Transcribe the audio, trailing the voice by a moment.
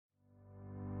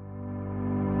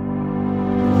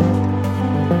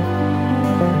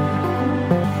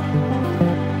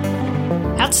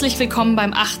Herzlich willkommen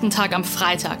beim 8. Tag am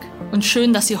Freitag und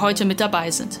schön, dass Sie heute mit dabei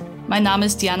sind. Mein Name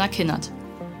ist Diana Kinnert.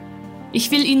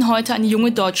 Ich will Ihnen heute eine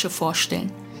junge Deutsche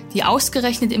vorstellen, die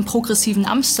ausgerechnet im progressiven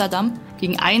Amsterdam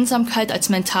gegen Einsamkeit als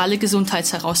mentale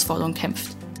Gesundheitsherausforderung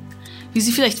kämpft. Wie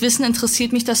Sie vielleicht wissen,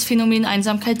 interessiert mich das Phänomen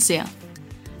Einsamkeit sehr.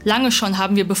 Lange schon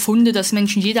haben wir Befunde, dass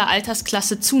Menschen jeder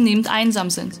Altersklasse zunehmend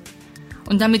einsam sind.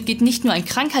 Und damit geht nicht nur ein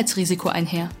Krankheitsrisiko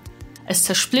einher. Es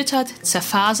zersplittert,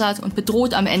 zerfasert und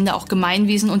bedroht am Ende auch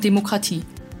Gemeinwesen und Demokratie.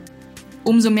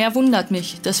 Umso mehr wundert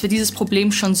mich, dass wir dieses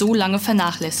Problem schon so lange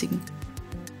vernachlässigen.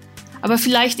 Aber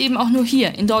vielleicht eben auch nur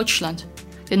hier in Deutschland,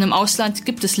 denn im Ausland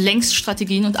gibt es längst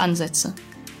Strategien und Ansätze.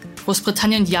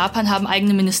 Großbritannien und Japan haben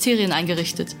eigene Ministerien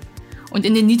eingerichtet. Und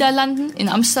in den Niederlanden, in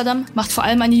Amsterdam, macht vor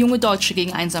allem eine junge Deutsche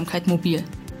gegen Einsamkeit mobil.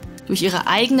 Durch ihre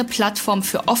eigene Plattform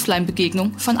für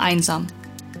Offline-Begegnung von Einsamen.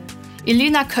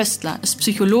 Elena Köstler ist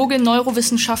Psychologin,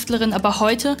 Neurowissenschaftlerin, aber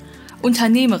heute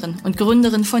Unternehmerin und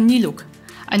Gründerin von Niluk,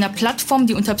 einer Plattform,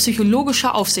 die unter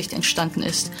psychologischer Aufsicht entstanden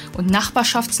ist und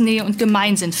Nachbarschaftsnähe und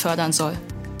Gemeinsinn fördern soll.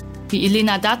 Wie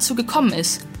Elena dazu gekommen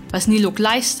ist, was Niluk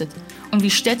leistet und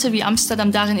wie Städte wie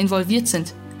Amsterdam darin involviert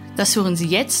sind, das hören Sie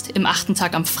jetzt im 8.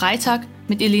 Tag am Freitag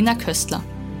mit Elena Köstler.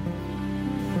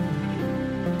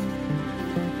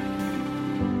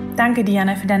 Danke,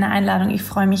 Diana, für deine Einladung. Ich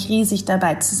freue mich riesig,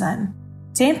 dabei zu sein.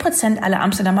 10% aller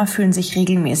Amsterdamer fühlen sich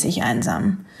regelmäßig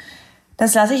einsam.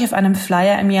 Das las ich auf einem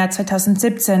Flyer im Jahr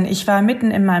 2017. Ich war mitten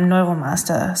in meinem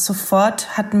Neuromaster.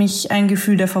 Sofort hat mich ein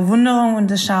Gefühl der Verwunderung und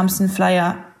des Charmes den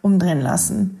Flyer umdrehen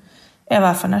lassen. Er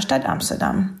war von der Stadt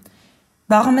Amsterdam.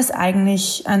 Warum ist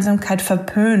eigentlich Einsamkeit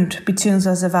verpönt,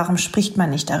 beziehungsweise warum spricht man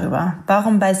nicht darüber?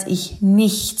 Warum weiß ich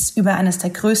nichts über eines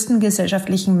der größten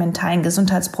gesellschaftlichen mentalen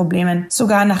Gesundheitsprobleme,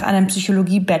 sogar nach einem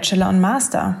Psychologie-Bachelor und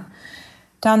Master?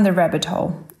 Down the rabbit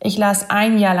hole. Ich las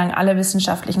ein Jahr lang alle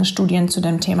wissenschaftlichen Studien zu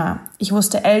dem Thema. Ich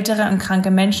wusste, ältere und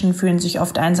kranke Menschen fühlen sich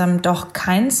oft einsam, doch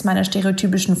keins meiner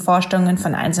stereotypischen Vorstellungen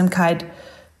von Einsamkeit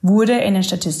wurde in den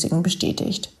Statistiken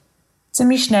bestätigt.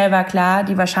 Ziemlich schnell war klar,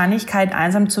 die Wahrscheinlichkeit,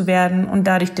 einsam zu werden und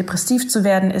dadurch depressiv zu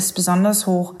werden, ist besonders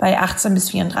hoch bei 18-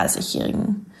 bis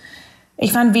 34-Jährigen.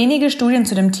 Ich fand wenige Studien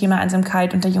zu dem Thema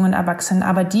Einsamkeit unter jungen Erwachsenen,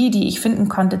 aber die ich finden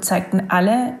konnte, zeigten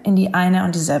alle in die eine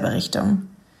und dieselbe Richtung.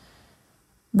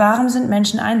 Warum sind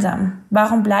Menschen einsam?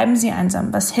 Warum bleiben sie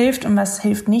einsam? Was hilft und was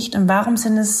hilft nicht? Und warum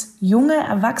sind es junge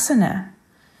Erwachsene?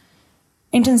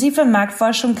 Intensive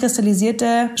Marktforschung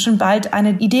kristallisierte schon bald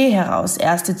eine Idee heraus.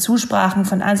 Erste Zusprachen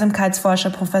von Einsamkeitsforscher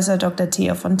Prof. Dr.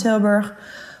 Theo von Tilburg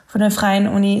von der Freien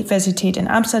Universität in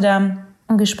Amsterdam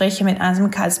und Gespräche mit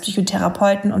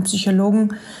Einsamkeitspsychotherapeuten und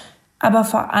Psychologen, aber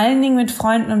vor allen Dingen mit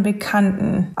Freunden und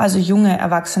Bekannten, also junge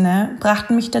Erwachsene,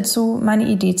 brachten mich dazu, meine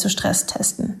Idee zu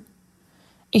Stresstesten.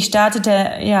 Ich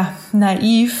startete,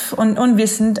 naiv und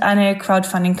unwissend eine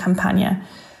Crowdfunding-Kampagne.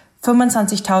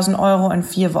 25.000 € in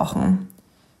 4 Wochen.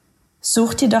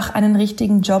 Such dir doch einen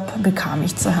richtigen Job, bekam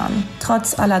ich zu hören.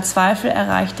 Trotz aller Zweifel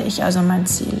erreichte ich also mein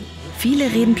Ziel.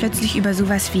 Viele reden plötzlich über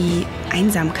sowas wie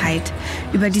Einsamkeit,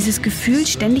 über dieses Gefühl,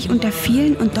 ständig unter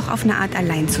vielen und doch auf eine Art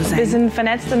allein zu sein. Wir sind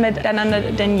vernetzter miteinander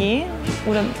denn je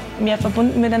oder mehr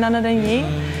verbunden miteinander denn je,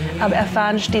 aber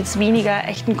erfahren stets weniger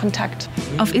echten Kontakt.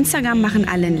 Auf Instagram machen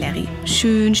alle einen Larry.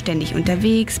 Schön, ständig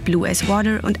unterwegs, blue as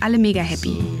water und alle mega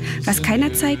happy. Was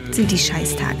keiner zeigt, sind die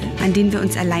Scheißtage, an denen wir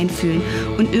uns allein fühlen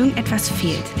und irgendetwas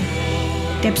fehlt.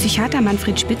 Der Psychiater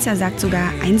Manfred Spitzer sagt sogar,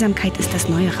 Einsamkeit ist das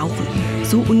neue Rauchen.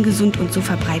 So ungesund und so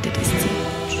verbreitet ist sie.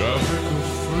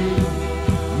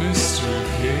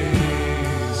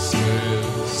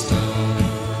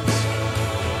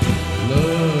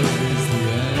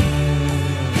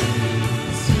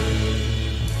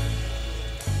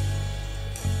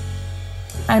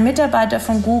 Ein Mitarbeiter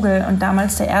von Google und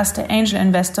damals der erste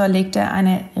Angel-Investor legte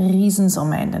eine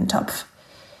Riesensumme in den Topf.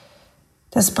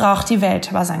 Das braucht die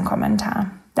Welt, war sein Kommentar.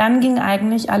 Dann ging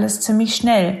eigentlich alles ziemlich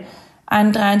schnell.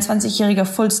 Ein 23-jähriger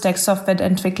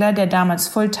Full-Stack-Softwareentwickler, der damals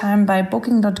Fulltime bei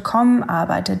Booking.com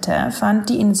arbeitete, fand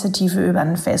die Initiative über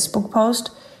einen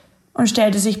Facebook-Post und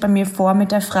stellte sich bei mir vor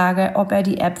mit der Frage, ob er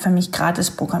die App für mich gratis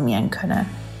programmieren könne.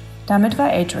 Damit war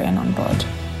Adrian on board.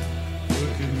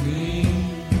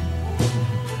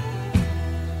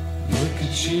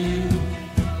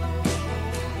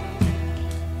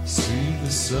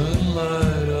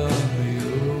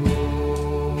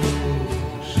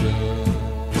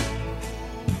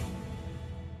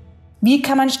 Wie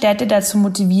kann man Städte dazu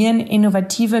motivieren,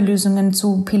 innovative Lösungen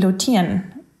zu pilotieren?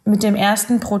 Mit dem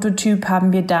ersten Prototyp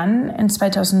haben wir dann in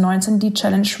 2019 die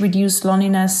Challenge Reduce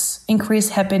Loneliness,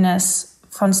 Increase Happiness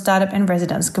von Startup in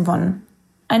Residence gewonnen.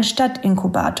 Ein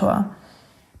Stadtinkubator.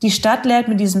 Die Stadt lädt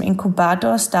mit diesem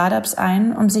Inkubator Startups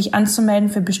ein, um sich anzumelden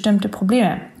für bestimmte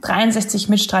Probleme. 63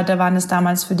 Mitstreiter waren es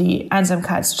damals für die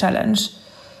Einsamkeitschallenge.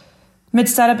 Mit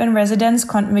Startup in Residence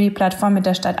konnten wir die Plattform mit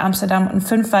der Stadt Amsterdam und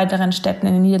 5 weiteren Städten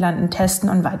in den Niederlanden testen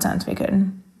und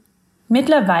weiterentwickeln.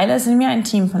 Mittlerweile sind wir ein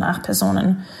Team von 8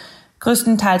 Personen,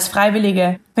 größtenteils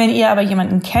Freiwillige. Wenn ihr aber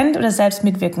jemanden kennt oder selbst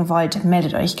mitwirken wollt,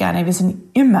 meldet euch gerne. Wir sind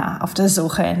immer auf der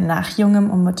Suche nach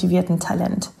jungem und motiviertem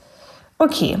Talent.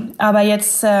 Okay, aber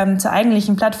jetzt zur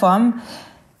eigentlichen Plattform.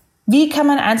 Wie kann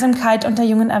man Einsamkeit unter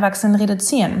jungen Erwachsenen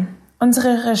reduzieren?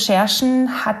 Unsere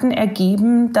Recherchen hatten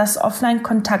ergeben, dass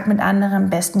Offline-Kontakt mit anderen am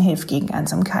besten hilft gegen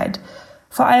Einsamkeit.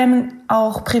 Vor allem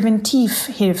auch präventiv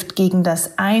hilft gegen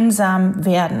das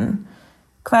Einsamwerden.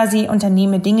 Quasi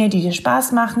unternehme Dinge, die dir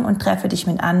Spaß machen und treffe dich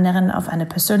mit anderen auf eine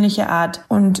persönliche Art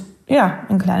und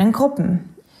in kleinen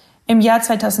Gruppen. Im Jahr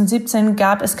 2017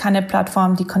 gab es keine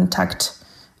Plattform, die Kontakt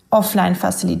offline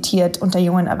facilitiert unter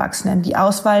jungen Erwachsenen. Die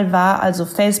Auswahl war also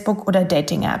Facebook oder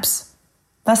Dating-Apps.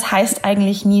 Was heißt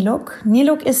eigentlich Nilook?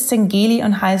 Nilook ist Singeli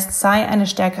und heißt, sei eine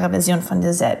stärkere Version von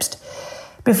dir selbst.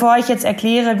 Bevor ich jetzt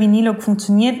erkläre, wie Nilook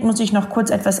funktioniert, muss ich noch kurz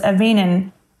etwas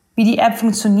erwähnen. Wie die App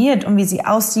funktioniert und wie sie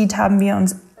aussieht, haben wir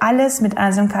uns alles mit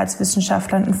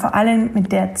Einsamkeitswissenschaftlern und vor allem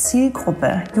mit der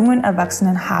Zielgruppe jungen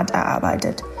Erwachsenen hart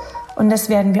erarbeitet. Und das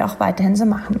werden wir auch weiterhin so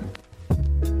machen.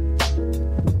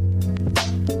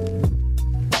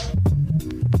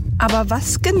 Aber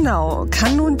was genau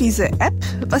kann nun diese App?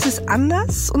 Was ist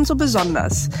anders und so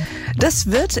besonders?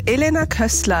 Das wird Elena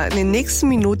Köstler in den nächsten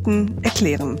Minuten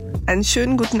erklären. Einen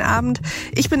schönen guten Abend.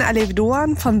 Ich bin Alev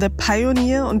Doan von The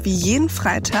Pioneer und wie jeden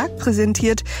Freitag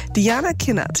präsentiert Diana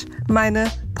Kinnert meine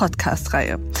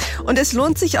Podcast-Reihe. Und es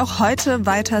lohnt sich auch heute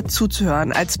weiter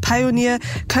zuzuhören. Als Pioneer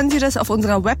können Sie das auf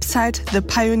unserer Website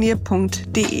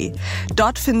thepioneer.de.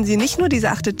 Dort finden Sie nicht nur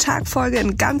diese 8-Tag-Folge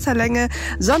in ganzer Länge,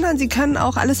 sondern Sie können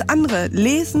auch alles andere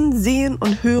lesen, sehen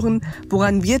und hören,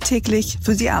 woran wir täglich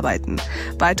für Sie arbeiten.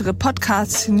 Weitere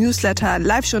Podcasts, Newsletter,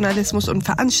 Live-Journalismus und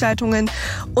Veranstaltungen.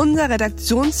 Unser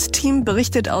Redaktionsteam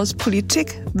berichtet aus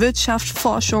Politik, Wirtschaft,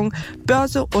 Forschung,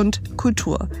 Börse und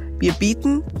Kultur. Wir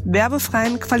bieten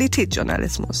werbefreien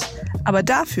Qualitätsjournalismus. Aber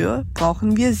dafür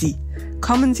brauchen wir Sie.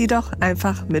 Kommen Sie doch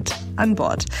einfach mit an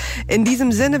Bord. In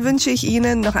diesem Sinne wünsche ich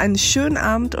Ihnen noch einen schönen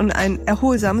Abend und ein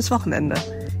erholsames Wochenende.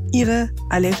 Ihre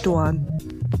Alev Doan.